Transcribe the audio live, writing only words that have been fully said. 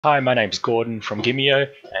Hi, my name's Gordon from Gimeo,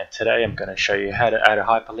 and today I'm going to show you how to add a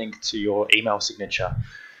hyperlink to your email signature.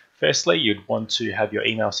 Firstly, you'd want to have your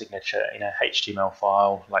email signature in a HTML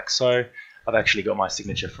file like so. I've actually got my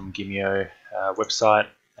signature from Gimeo website,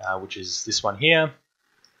 which is this one here,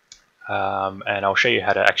 and I'll show you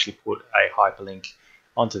how to actually put a hyperlink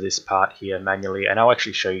onto this part here manually, and I'll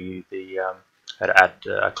actually show you the how to add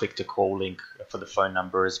a click to call link for the phone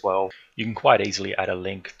number as well. You can quite easily add a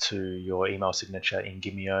link to your email signature in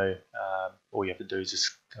Gimeo. All you have to do is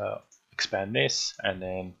just expand this and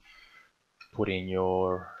then put in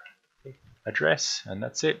your address, and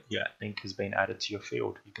that's it. Your link has been added to your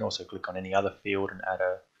field. You can also click on any other field and add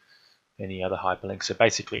any other hyperlink. So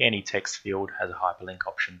basically any text field has a hyperlink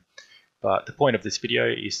option. But the point of this video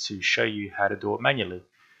is to show you how to do it manually.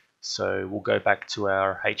 So we'll go back to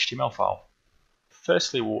our HTML file.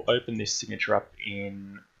 Firstly, we'll open this signature up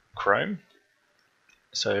in Chrome.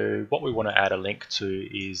 So what we want to add a link to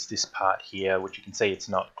is this part here, which you can see it's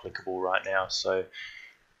not clickable right now. So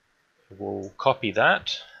we'll copy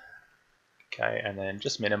that, okay, and then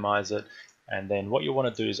just minimize it. And then what you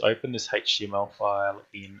want to do is open this HTML file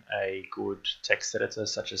in a good text editor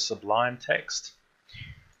such as Sublime Text.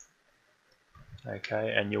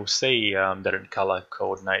 Okay, and you'll see that it color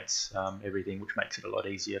coordinates everything, which makes it a lot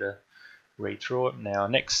easier to read through it. Now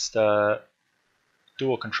next,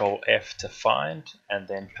 do a Control F to find and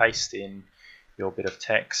then paste in your bit of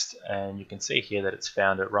text, and you can see here that it's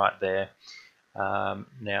found it right there.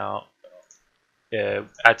 Now to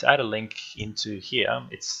add a link into here,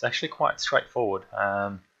 it's actually quite straightforward.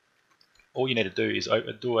 All you need to do is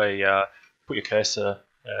put your cursor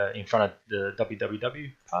in front of the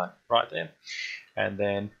www part right there, and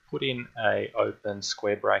then put in a open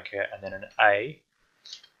square bracket and then an A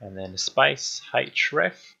and then a space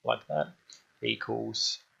href like that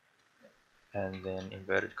equals, and then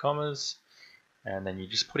inverted commas, and then you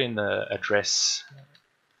just put in the address.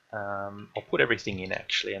 I'll put everything in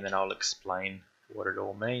actually, and then I'll explain what it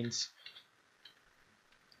all means.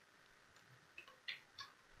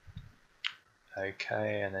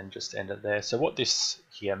 Okay, and then just end it there. So what this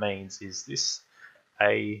here means is this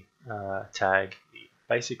A tag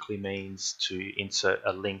basically means to insert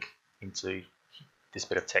a link into this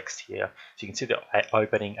bit of text here. So you can see the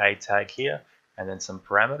opening A tag here, and then some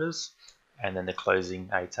parameters, and then the closing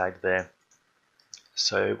A tag there.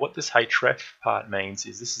 So what this href part means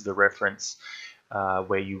is this is the reference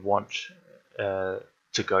where you want to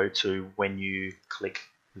go to when you click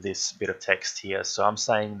this bit of text here. So I'm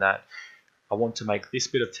saying that I want to make this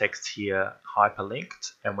bit of text here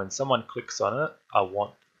hyperlinked, and when someone clicks on it, I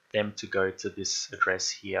want them to go to this address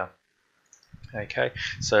here. Okay,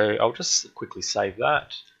 so I'll just quickly save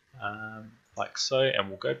that like so, and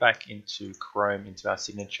we'll go back into Chrome, into our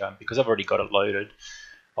signature. Because I've already got it loaded,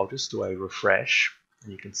 I'll just do a refresh,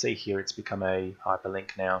 and you can see here it's become a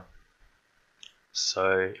hyperlink now.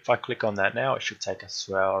 So if I click on that now, it should take us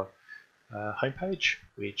to our homepage,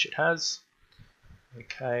 which it has.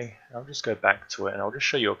 Okay, I'll just go back to it, and I'll just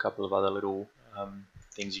show you a couple of other little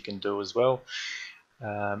things you can do as well.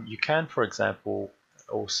 You can, for example,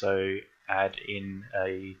 also add in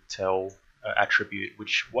a tell attribute,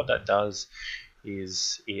 which what that does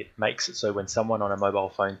is it makes it so when someone on a mobile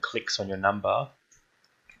phone clicks on your number,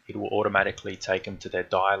 it will automatically take them to their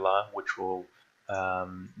dialer, which will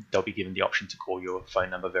they'll be given the option to call your phone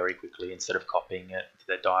number very quickly instead of copying it to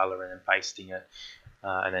their dialer and then pasting it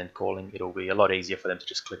and then calling. It'll be a lot easier for them to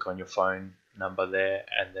just click on your phone number there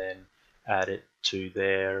and then add it to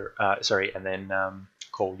their and then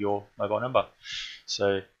call your mobile number.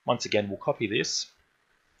 So once again, we'll copy this.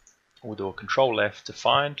 We'll do a Control F to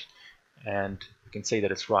find, and you can see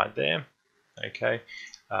that it's right there. Okay,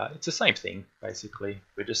 it's the same thing basically.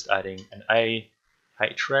 We're just adding an A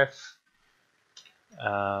href,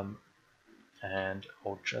 and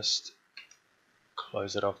I'll just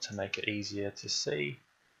close it off to make it easier to see,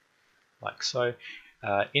 like so.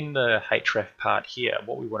 In the href part here,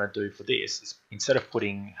 what we want to do for this is instead of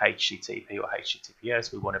putting HTTP or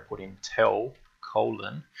HTTPS, we want to put in tell :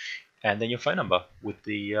 and then your phone number with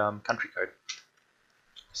the country code.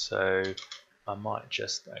 So I might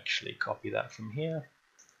just actually copy that from here,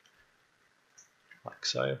 like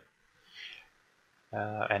so.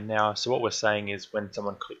 And now, so what we're saying is when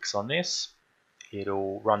someone clicks on this,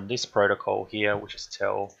 it'll run this protocol here, which is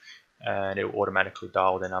tell, and it will automatically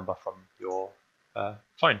dial their number from your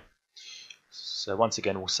phone. So once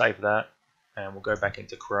again, we'll save that, and we'll go back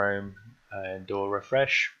into Chrome and do a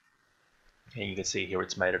refresh. And you can see here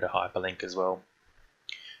it's made it a hyperlink as well.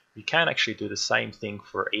 You can actually do the same thing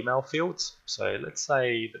for email fields. So let's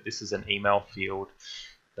say that this is an email field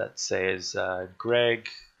that says greg@gimeo.com.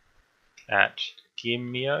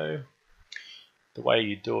 Gimio, the way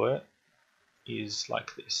you do it is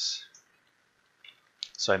like this.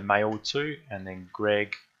 So mail to, and then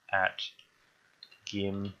Greg at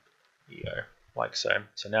Gimio, like so.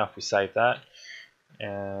 So now if we save that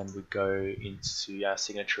and we go into our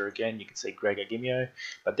signature again, you can see Greg at Gimio,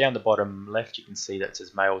 but down the bottom left you can see that it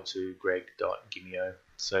says mail to greg.gimio.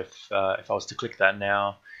 So if I was to click that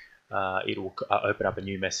now, it will open up a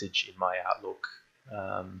new message in my Outlook.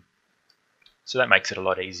 So that makes it a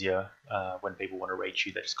lot easier when people want to reach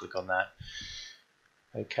you. They just click on that.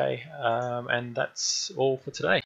 Okay, and that's all for today.